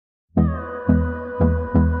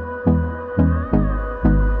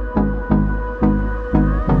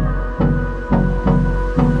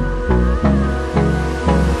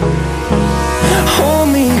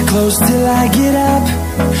close till I get up.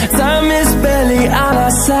 Time is barely on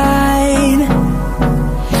our side.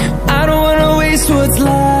 I don't wanna waste what's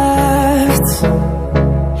left.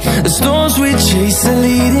 The storms we chase are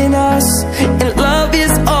leading us, and love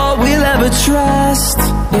is all we'll ever trust.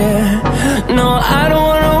 Yeah, no, I don't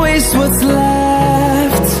wanna waste what's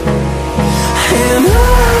left. And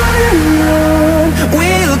on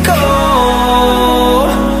we'll go,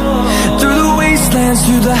 through the wastelands,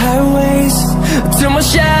 through the highways, till my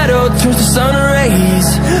shadow turns to sun rays.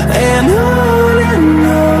 And on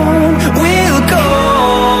we'll go,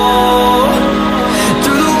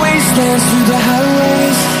 through the wastelands, through the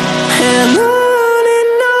highways, and on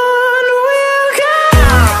we'll go.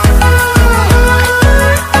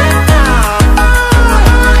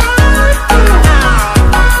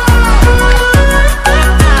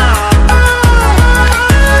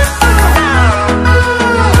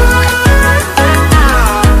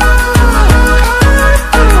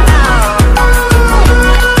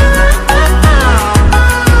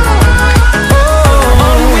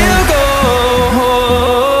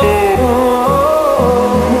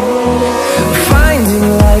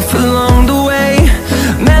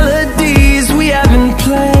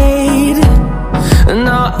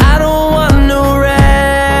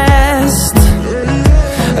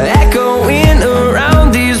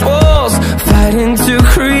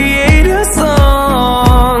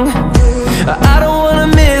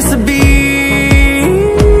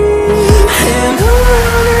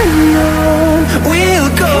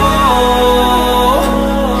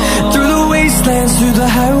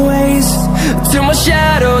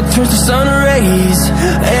 Turns to sun rays,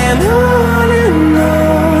 and on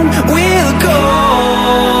we'll go,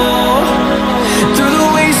 through the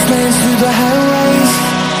wastelands, through the highways,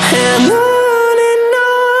 and on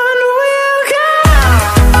we'll go.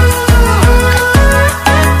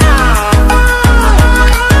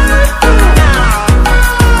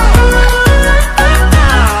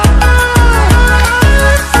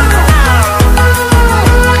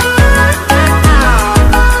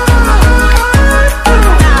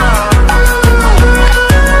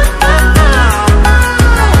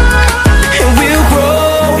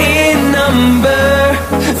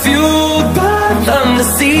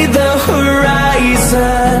 See the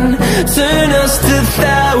horizon, turn us to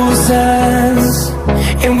thousands,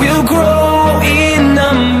 and we'll grow in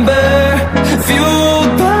number,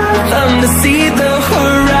 fueled by them to see the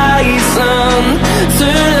horizon,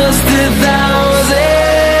 turn us to thousands,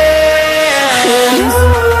 and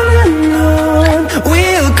on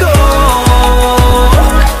we'll go,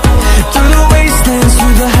 through the wastelands,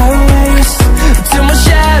 through the highways, till my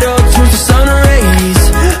shadow turns to sun rays,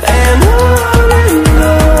 and on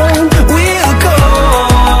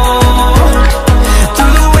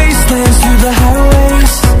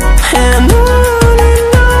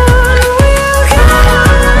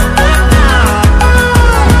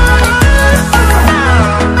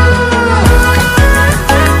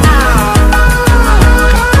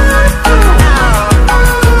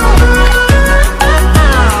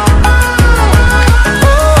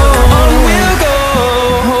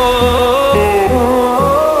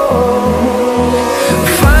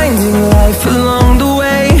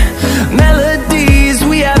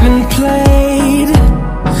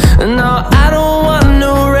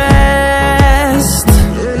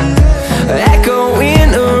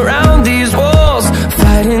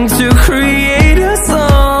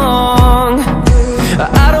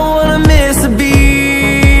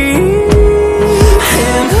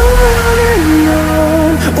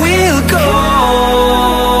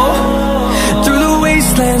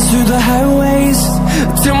through the highways,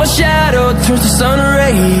 till my shadow turns to sun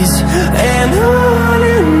rays.